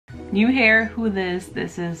new hair. Who this?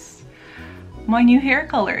 This is my new hair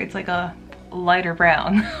color. It's like a lighter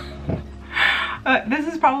brown. This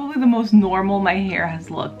is probably the most normal my hair has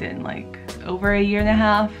looked in like over a year and a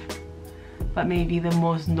half. But maybe the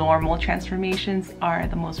most normal transformations are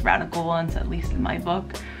the most radical ones, at least in my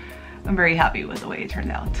book. I'm very happy with the way it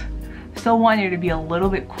turned out. Still want it to be a little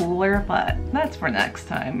bit cooler, but that's for next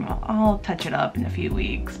time. I'll touch it up in a few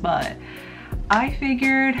weeks, but I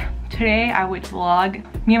figured today I would vlog.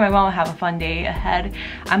 Me and my mom have a fun day ahead.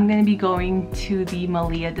 I'm gonna be going to the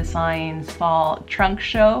Malia Designs Fall Trunk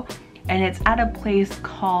Show, and it's at a place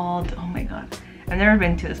called, oh my god, I've never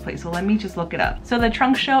been to this place, so let me just look it up. So the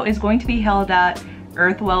trunk show is going to be held at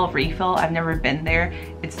Earthwell Refill. I've never been there.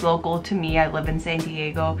 It's local to me. I live in San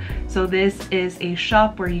Diego. So this is a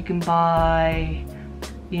shop where you can buy,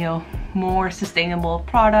 you know, more sustainable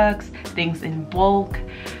products, things in bulk.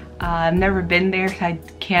 I've never been there, so I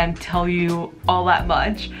can't tell you all that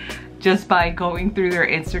much. Just by going through their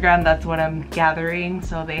Instagram, that's what I'm gathering.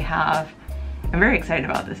 So they have, I'm very excited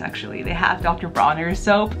about this actually. They have Dr. Bronner's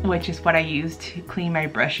soap, which is what I use to clean my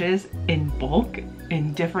brushes in bulk,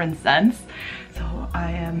 in different scents. So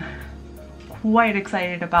I am quite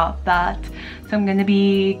excited about that. So I'm gonna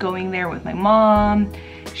be going there with my mom.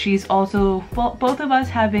 She's also, well, both of us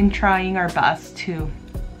have been trying our best to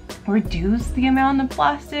reduce the amount of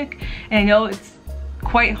plastic. And I know it's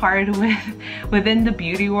quite hard within the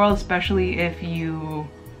beauty world, especially if you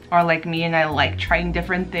are like me and I like trying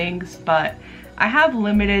different things, but I have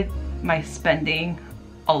limited my spending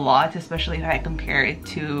a lot, especially if I compare it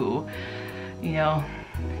to, you know,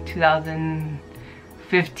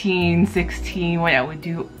 2015, 16, when I would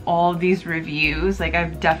do all these reviews. Like,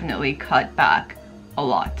 I've definitely cut back a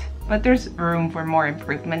lot, but there's room for more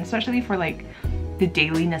improvement, especially for like the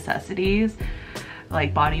daily necessities,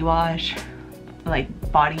 like body wash, like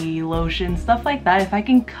body lotion, stuff like that. If I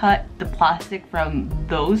can cut the plastic from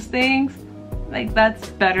those things, like, that's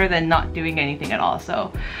better than not doing anything at all.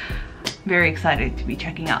 So very excited to be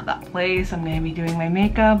checking out that place. I'm gonna be doing my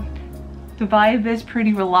makeup. The vibe is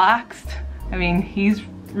pretty relaxed. I mean, he's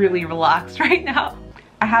really relaxed right now.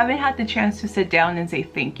 I haven't had the chance to sit down and say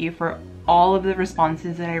thank you for all of the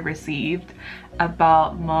responses that I received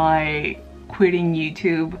about my quitting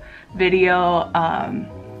YouTube video.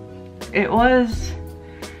 It was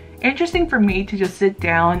interesting for me to just sit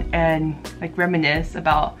down and like reminisce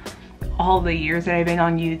about all the years that I've been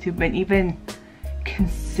on YouTube and even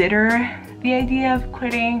consider the idea of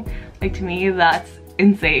quitting. Like, to me, that's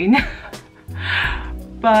insane.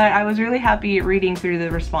 But I was really happy reading through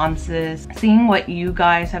the responses, seeing what you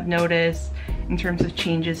guys have noticed in terms of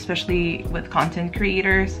changes, especially with content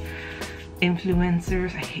creators,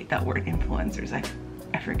 influencers. I hate that word, influencers. I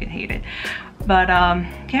freaking hate it. But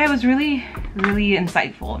yeah, it was really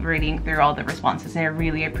insightful reading through all the responses, and I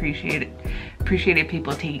really appreciated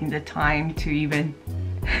people taking the time to even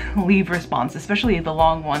leave responses, especially the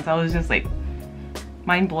long ones. I was just like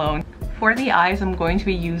mind blown. For the eyes, I'm going to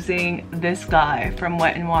be using this guy from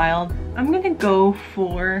Wet n Wild. I'm gonna go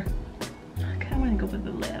for, I kind of want to go with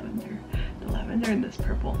the lavender and this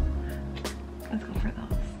purple. Let's go for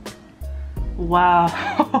those.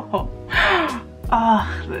 Wow.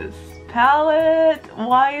 Ah, this palette.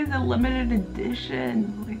 Why is it limited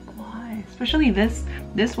edition? Like, why? Especially this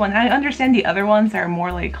one. I understand the other ones are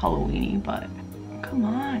more like Halloween-y, but come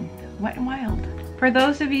on, Wet n Wild. For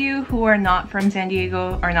those of you who are not from San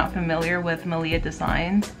Diego, are not familiar with Malia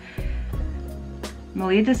Designs,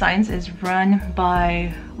 Malia Designs is run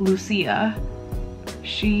by Lucia.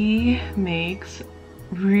 She makes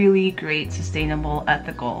really great, sustainable,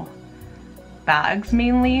 ethical bags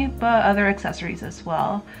mainly, but other accessories as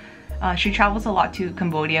well. She travels a lot to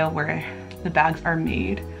Cambodia where the bags are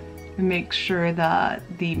made, and makes sure that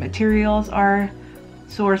the materials are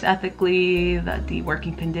sourced ethically, that the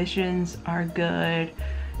working conditions are good.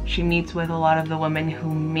 She meets with a lot of the women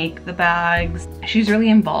who make the bags. She's really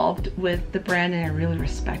involved with the brand, and I really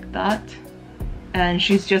respect that. And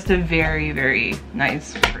she's just a very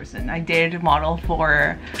nice person. I did model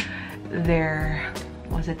for their,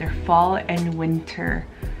 was it their fall and winter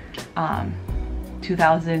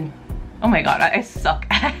 2000, oh my god, I suck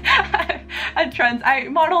at trends. I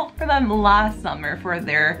modeled for them last summer for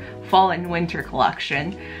their fall and winter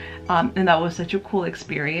collection, and that was such a cool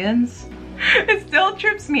experience. It still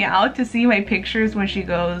trips me out to see my pictures when she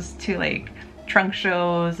goes to like trunk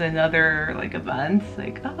shows and other like events.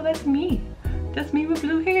 Like, oh, that's me with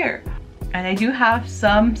blue hair. And I do have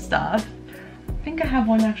some stuff. I think I have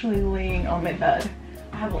one actually laying on my bed.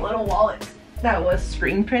 I have a little wallet that was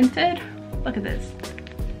screen printed. Look at this,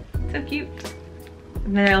 so cute.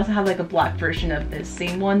 And then I also have like a black version of this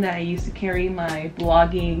same one that I used to carry my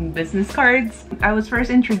blogging business cards. I was first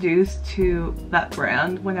introduced to that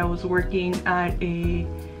brand when I was working at a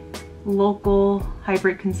local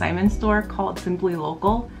hybrid consignment store called Simply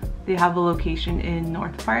Local. They have a location in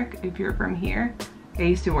North Park if you're from here. I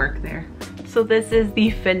used to work there. So this is the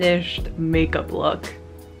finished makeup look.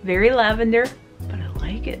 Very lavender, but I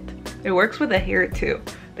like it. It works with the hair too.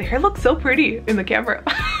 The hair looks so pretty in the camera.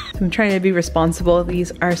 I'm trying to be responsible.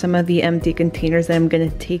 These are some of the empty containers that I'm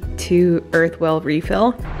gonna take to Earthwell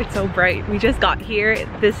refill. It's so bright. We just got here.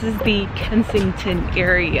 This is the Kensington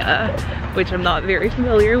area, which I'm not very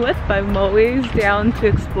familiar with, but I'm always down to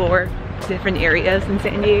explore different areas in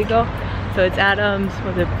San Diego. So it's Adams,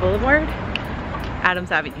 was it Boulevard?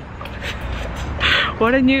 Adams Avenue.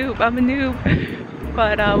 What a noob, I'm a noob.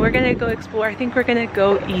 But we're gonna go explore. I think we're gonna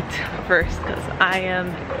go eat first because I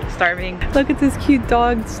am starving. Look at this cute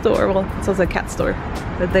dog store. Well, it's also a cat store.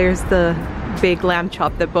 But there's the big lamb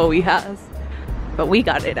chop that Bowie has. But we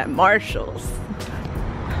got it at Marshall's.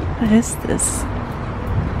 What is this?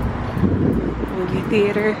 Movie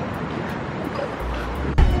theater.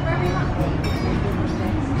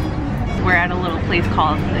 We're at a little place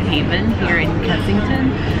called The Haven here in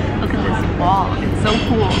Kensington. Look at this wall, it's so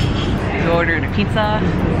cool. We ordered a pizza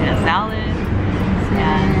and a salad,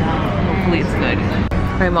 and hopefully it's good.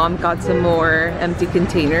 My mom got some more empty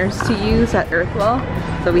containers to use at Earthwell.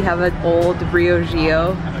 So we have an old Rio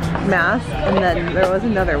Gio mask, and then there was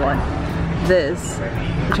another one. This,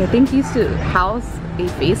 which I think used to house a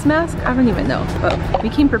face mask. I don't even know, but we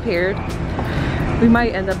came prepared. We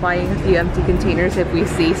might end up buying a few empty containers if we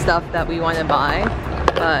see stuff that we want to buy.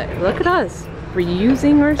 But look at us,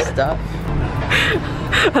 reusing our stuff.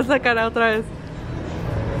 Hasta cara otra vez.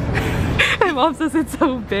 My mom says it's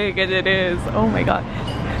so big, and it is. Oh my god.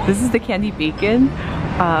 This is the candy bacon.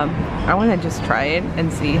 I want to just try it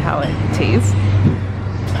and see how it tastes.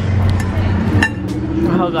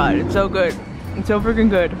 Oh god, it's so good. It's so freaking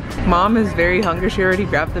good. Mom is very hungry. She already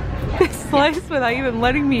grabbed the slice without even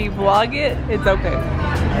letting me vlog it. It's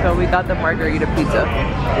okay. So we got the margarita pizza.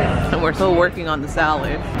 And we're still working on the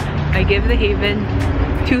salad. I give the Haven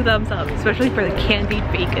 2 thumbs up, especially for the candied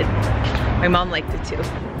bacon. My mom liked it too.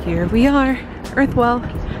 Here we are, Earthwell.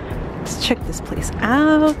 Let's check this place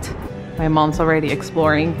out. My mom's already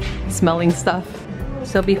exploring, smelling stuff.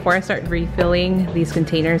 So before I start refilling these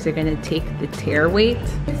containers, they're gonna take the tear weight.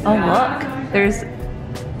 Oh look, there's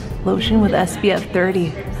lotion with SPF 30.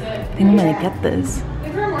 I think I'm gonna get this.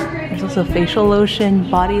 There's also facial lotion,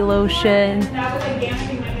 body lotion.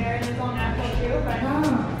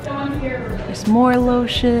 There's more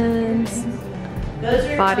lotions,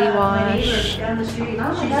 body wash.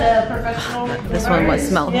 This one must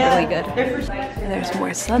smell really good. There's more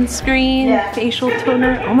sunscreen, facial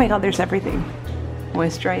toner. Oh my god, there's everything.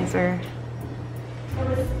 Moisturizer,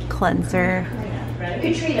 cleanser,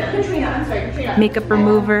 makeup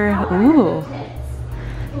remover. Ooh,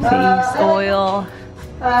 face oil.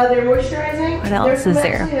 They're moisturizing. What else is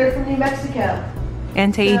there? They're from New Mexico.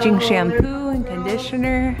 Anti-aging shampoo and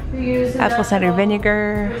conditioner, apple cider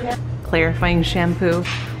vinegar, clarifying shampoo.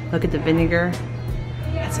 Look at the vinegar.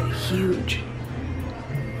 That's a huge.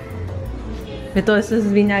 Ito, this is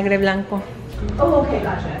vinagre blanco. Oh, okay,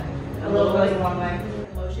 gotcha. A little goes a long way.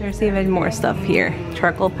 There's even more stuff here.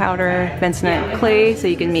 Charcoal powder, bentonite clay, so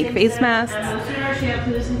you can make face masks.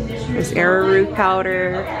 There's arrowroot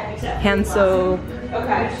powder, hand soap.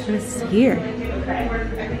 What is here?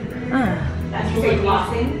 Ah.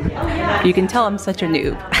 You can tell I'm such a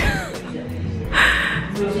noob.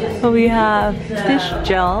 So we have dish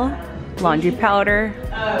gel, laundry powder,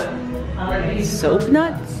 soap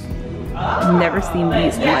nuts. I've never seen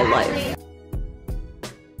these in my life.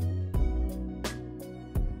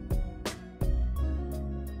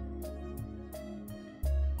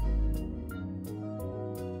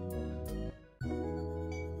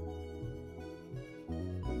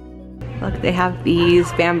 Look, they have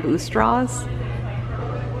these bamboo straws.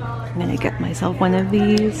 I'm gonna get myself one of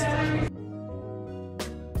these.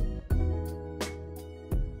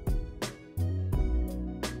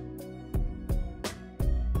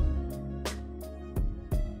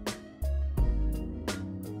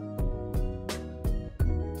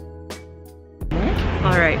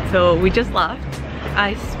 All right, so we just left.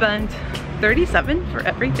 I spent $37 for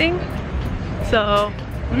everything. So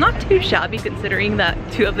not too shabby considering that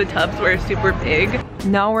 2 of the tubs were super big.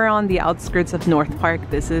 Now we're on the outskirts of North Park.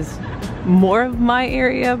 This is more of my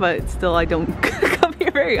area, but still I don't come here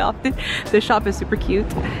very often. This shop is super cute.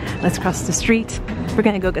 Let's cross the street. We're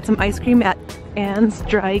gonna go get some ice cream at Anne's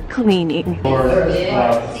Dry Cleaning.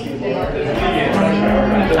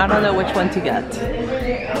 I don't know which one to get.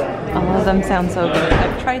 All of them sound so good.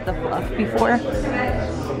 I've tried the fluff before,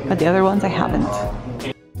 but the other ones I haven't.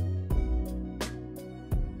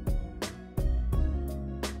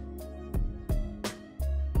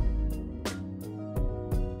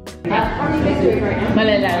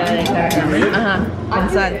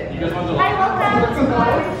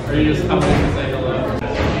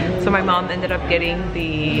 So my mom ended up getting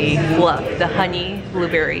the fluff, the honey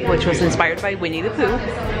blueberry, which was inspired by Winnie the Pooh,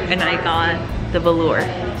 and I got the velour,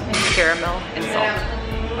 caramel and salt.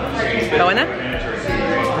 Buena?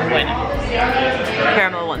 Buena.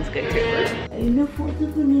 Caramel one's good too. Una foto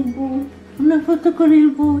con el boy. Una foto con el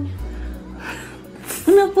boy.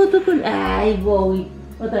 Una foto con... Ay, boy.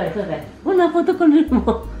 Otra vez, otra vez. Una foto con el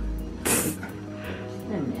boy.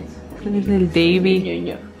 Little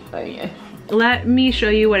baby. Let me show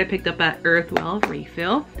you what I picked up at Earthwell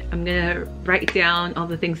Refill. I'm gonna write down all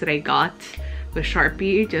the things that I got with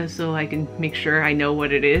Sharpie just so I can make sure I know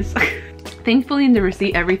what it is. Thankfully in the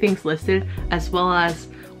receipt everything's listed as well as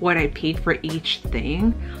what I paid for each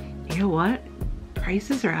thing. You know what?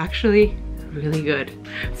 Prices are actually really good.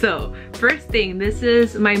 So first thing, this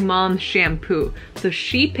is my mom's shampoo. So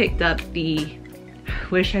she picked up the,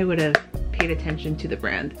 wish I would have paid attention to the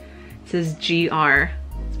brand. It says GR.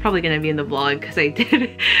 It's probably gonna be in the vlog because I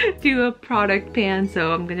did do a product pan,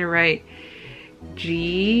 so I'm gonna write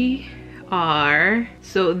GR.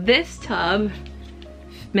 So this tub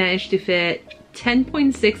managed to fit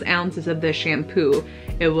 10.6 ounces of the shampoo.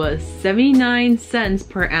 It was 79 cents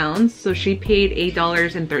per ounce, so she paid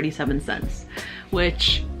 $8.37,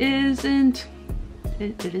 which isn't,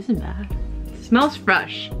 it isn't bad. It smells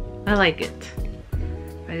fresh. I like it.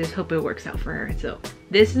 I just hope it works out for her. So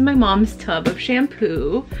this is my mom's tub of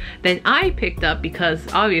shampoo. Then I picked up, because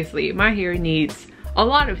obviously my hair needs a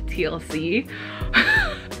lot of TLC.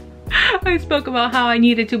 I spoke about how I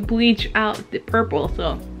needed to bleach out the purple,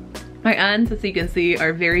 so my ends, as you can see,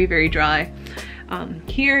 are very, very dry.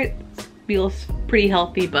 Here it feels pretty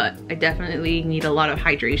healthy, but I definitely need a lot of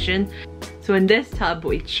hydration. So in this tub,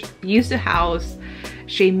 which used to house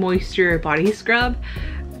Shea Moisture body scrub,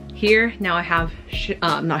 here now I have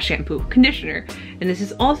not shampoo, conditioner, and this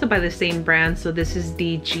is also by the same brand. So this is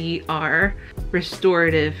the GR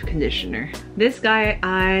restorative conditioner. This guy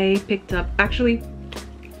I picked up, actually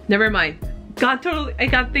never mind, I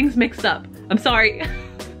got things mixed up, I'm sorry.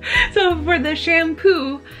 So for the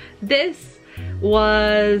shampoo, this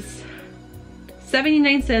was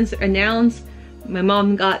 79 cents an ounce. My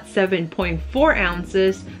mom got 7.4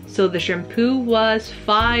 ounces, so the shampoo was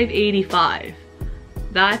 $5.85.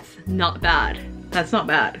 That's not bad. That's not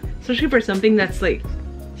bad. Especially for something that's like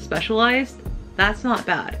specialized, that's not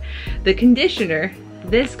bad. The conditioner,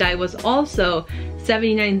 this guy was also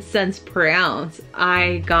 79 cents per ounce.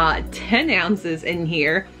 I got 10 ounces in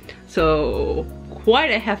here, so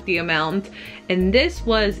quite a hefty amount. And this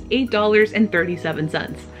was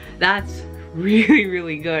 $8.37. That's really,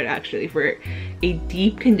 really good actually for a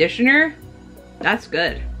deep conditioner. That's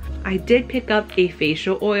good. I did pick up a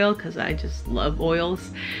facial oil because I just love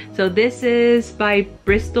oils. So this is by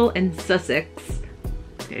Bristol and Sussex.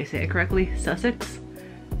 Did I say it correctly? Sussex?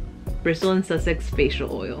 Bristol and Sussex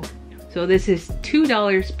facial oil. So this is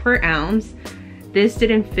 $2 per ounce. This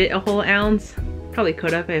didn't fit a whole ounce. Probably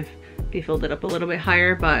could have if they filled it up a little bit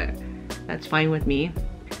higher, but that's fine with me.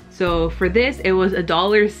 So for this, it was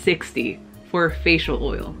 $1.60 for facial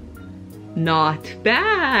oil. Not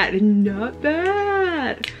bad, not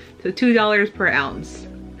bad. So $2 per ounce.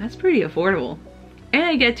 That's pretty affordable. And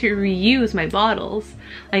I get to reuse my bottles.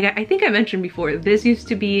 Like I think I mentioned before, this used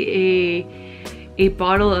to be a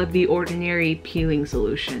bottle of the Ordinary peeling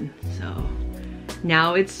solution. So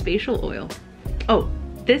now it's facial oil. Oh,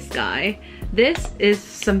 this guy, this is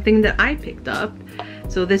something that I picked up.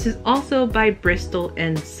 So this is also by Bristol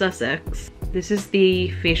and Sussex. This is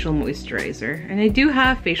the facial moisturizer. And I do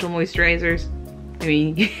have facial moisturizers. I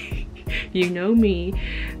mean, you know me.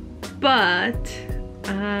 But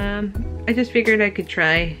I just figured I could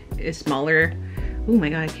try a smaller, oh my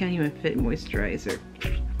god, I can't even fit moisturizer.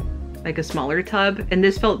 Like a smaller tub, and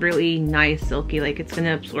this felt really nice, silky, like it's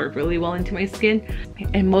gonna absorb really well into my skin.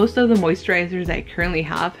 And most of the moisturizers I currently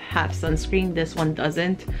have sunscreen. This one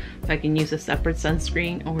doesn't, so I can use a separate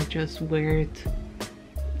sunscreen or just wear it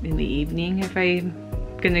in the evening if I'm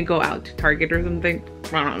gonna go out to Target or something.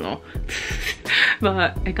 I don't know.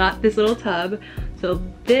 But I got this little tub. So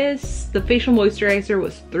this, the facial moisturizer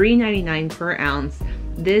was $3.99 per ounce.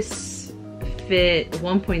 This fit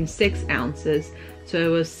 1.6 ounces. So it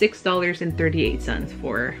was $6.38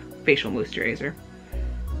 for facial moisturizer,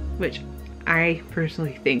 which I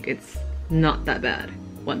personally think it's not that bad.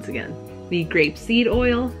 Once again, the grapeseed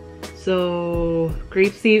oil, So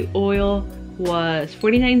grapeseed oil was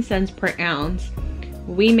 49 cents per ounce.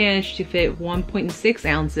 We managed to fit 1.6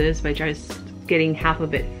 ounces by just getting half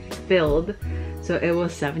of it filled. So it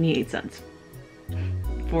was 78 cents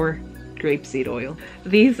for grapeseed oil.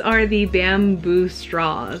 These are the bamboo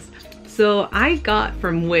straws. So I got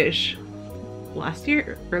from Wish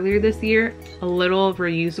earlier this year, a little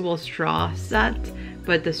reusable straw set,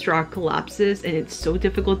 but the straw collapses and it's so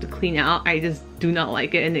difficult to clean out. I just do not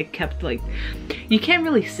like it, and it kept like, you can't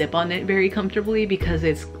really sip on it very comfortably because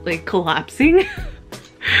it's like collapsing.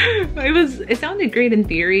 It sounded great in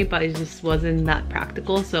theory, but it just wasn't that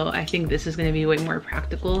practical. So I think this is gonna be way more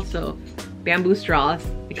practical. So bamboo straws,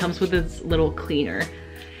 it comes with this little cleaner,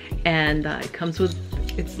 and it comes with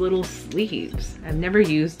its little sleeves. I've never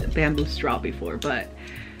used a bamboo straw before, but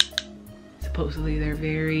supposedly they're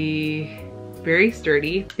very, very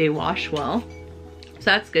sturdy. They wash well. So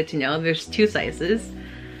that's good to know. There's 2 sizes.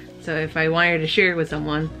 So if I wanted to share it with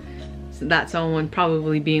someone, so that someone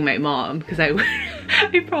probably being my mom, because I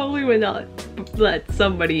probably would not let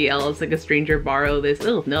somebody else, like a stranger, borrow this.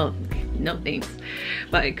 Oh, no thanks.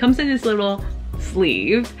 But it comes in this little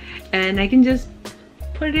sleeve, and I can just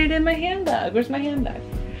put it in my handbag. Where's my handbag?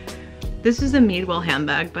 This is a Madewell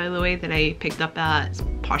handbag, by the way, that I picked up at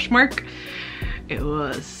Poshmark. It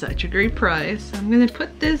was such a great price. I'm gonna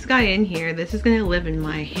put this guy in here. This is gonna live in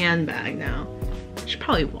my handbag now. I should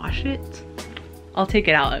probably wash it. I'll take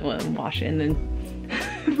it out and wash it and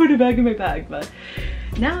then put it back in my bag. But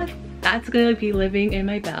now that's gonna be living in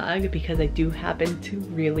my bag because I do happen to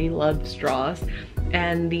really love straws.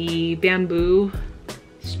 And the bamboo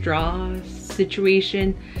straw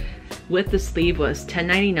situation with the sleeve was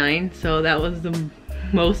 $10.99, so that was the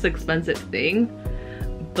most expensive thing.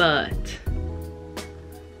 But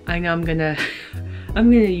I know I'm gonna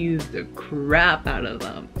use the crap out of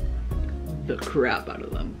them.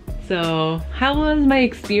 So how was my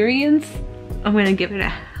experience? I'm gonna give it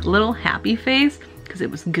a little happy face because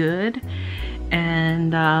it was good,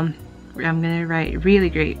 and I'm gonna write really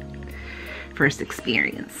great first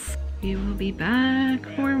experience. We will be back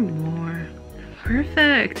for more.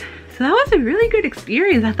 Perfect. So that was a really good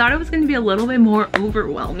experience. I thought it was going to be a little bit more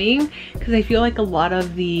overwhelming because I feel like a lot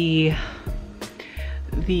of the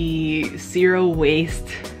zero waste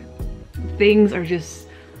things are just,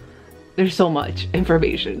 there's so much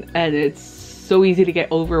information and it's so easy to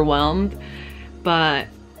get overwhelmed. But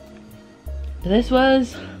this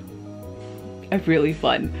was a really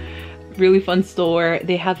fun store.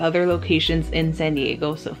 They have other locations in San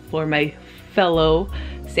Diego, so for my fellow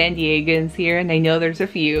San Diegans here, and I know there's a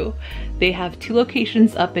few, they have 2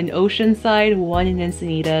 locations up in Oceanside, 1 in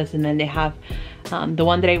Encinitas, and then they have the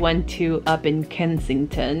one that I went to up in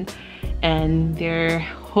Kensington, and they're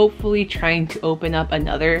hopefully trying to open up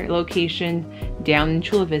another location down in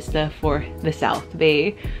Chula Vista for the South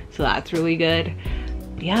Bay, so that's really good.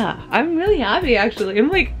 Yeah, I'm really happy actually. I'm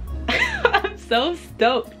like I'm so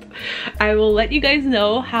stoked. I will let you guys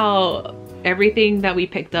know how everything that we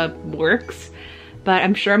picked up works, but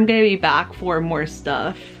I'm sure I'm gonna be back for more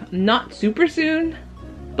stuff. Not super soon,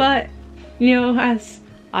 but you know, as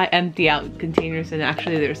I empty out containers, and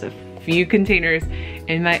actually there's a few containers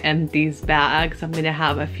in my empties bag, so I'm gonna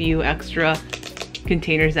have a few extra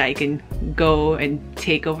containers that I can go and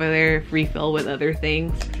take over there, refill with other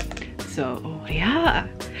things. So yeah,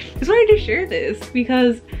 just wanted to share this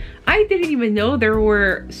because I didn't even know there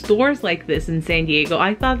were stores like this in San Diego.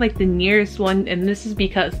 I thought like the nearest one, and this is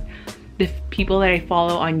because the people that I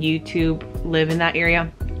follow on YouTube live in that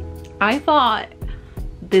area, I thought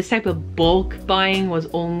this type of bulk buying was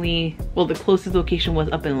only, well, the closest location was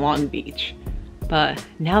up in Long Beach. But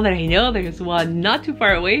now that I know there's one not too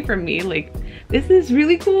far away from me, like, this is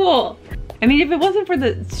really cool. I mean, if it wasn't for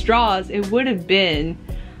the straws, it would have been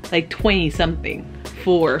like 20 something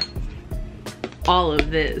for all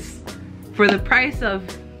of this. For the price of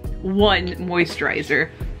 1 moisturizer,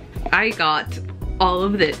 I got all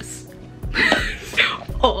of this.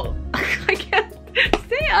 Oh, I can't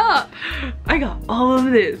stay up. I got all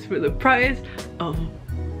of this for the price of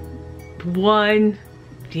 1.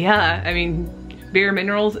 Yeah, I mean, Bare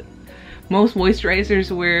Minerals, most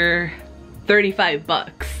moisturizers were 35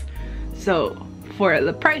 bucks. So for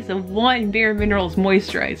the price of 1 Bare Minerals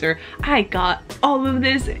moisturizer, I got all of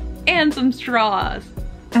this and some straws.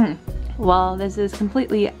 Well, this is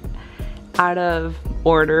completely out of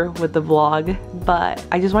order with the vlog, but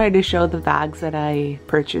I just wanted to show the bags that I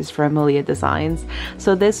purchased from Malia Designs.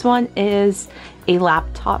 So this one is a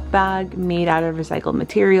laptop bag made out of recycled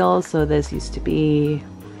materials. So this used to be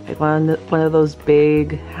like one of those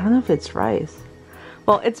big, I don't know if it's rice.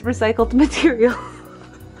 Well, it's recycled material.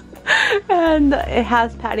 And it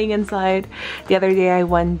has padding inside. The other day I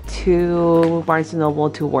went to Barnes & Noble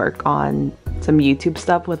to work on some YouTube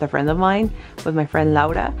stuff with a friend of mine, with my friend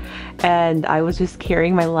Laura, and I was just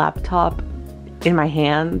carrying my laptop in my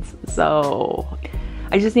hands, so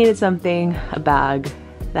I just needed something, a bag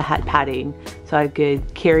that had padding, so I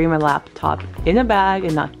could carry my laptop in a bag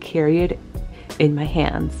and not carry it in my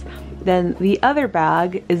hands. Then the other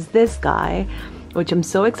bag is this guy, which I'm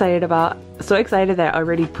so excited about. So excited that I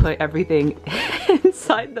already put everything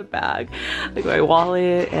inside the bag, like my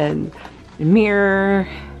wallet and mirror,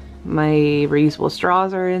 my reusable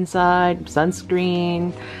straws are inside,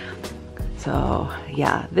 sunscreen. So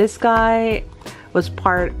yeah, this guy was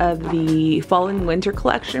part of the fall and winter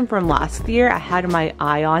collection from last year. I had my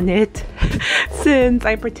eye on it since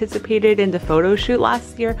I participated in the photo shoot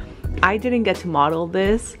last year. I didn't get to model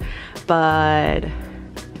this, but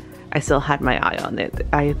I still had my eye on it.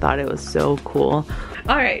 I thought it was so cool.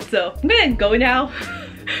 All right, so I'm gonna go now.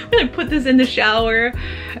 I'm gonna put this in the shower,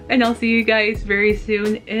 and I'll see you guys very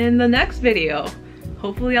soon in the next video.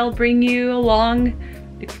 Hopefully I'll bring you along,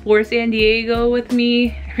 explore San Diego with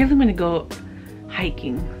me. I really wanna go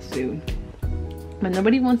hiking soon, but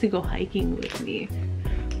nobody wants to go hiking with me.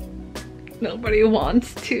 Nobody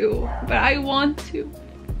wants to, but I want to.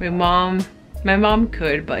 My mom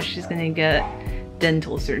could, but she's gonna get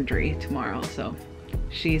dental surgery tomorrow, so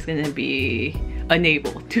she's gonna be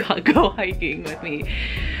unable to go hiking with me.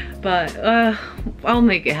 But I'll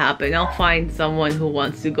make it happen. I'll find someone who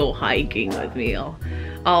wants to go hiking with me.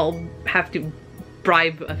 I'll have to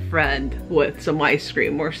bribe a friend with some ice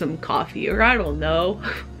cream or some coffee, or I don't know.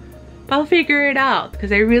 But I'll figure it out,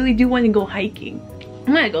 because I really do want to go hiking.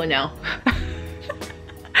 I'm gonna go now.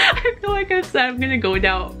 I feel like I said I'm gonna go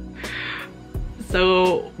now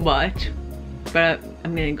so much, but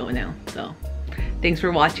I'm gonna go now. So thanks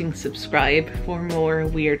for watching. Subscribe for more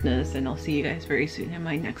weirdness, and I'll see you guys very soon in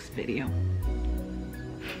my next video.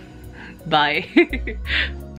 Bye.